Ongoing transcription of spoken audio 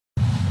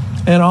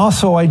And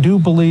also, I do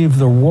believe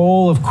the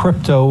role of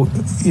crypto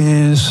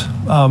is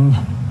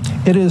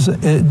it's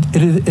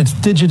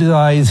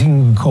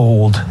digitizing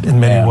gold in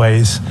many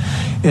ways.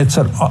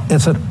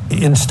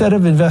 Instead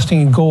of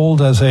investing in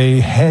gold as a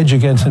hedge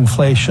against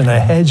inflation, a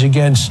hedge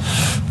against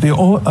the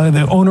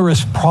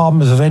onerous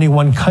problems of any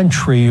one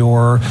country,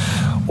 or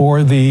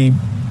the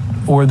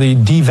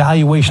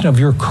devaluation of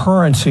your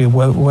currency,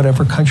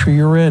 whatever country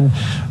you're in.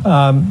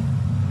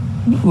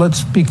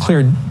 Let's be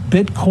clear,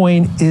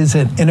 Bitcoin is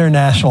an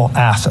international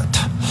asset.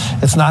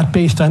 It's not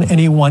based on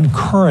any one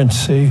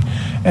currency.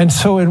 And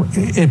so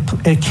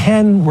it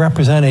can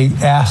represent an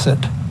asset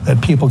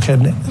that people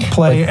can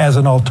play as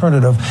an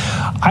alternative.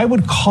 I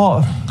would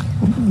call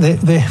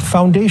the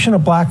foundation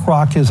of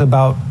BlackRock is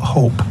about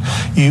hope.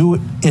 You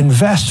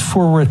invest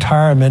for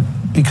retirement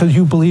because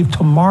you believe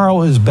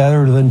tomorrow is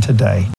better than today.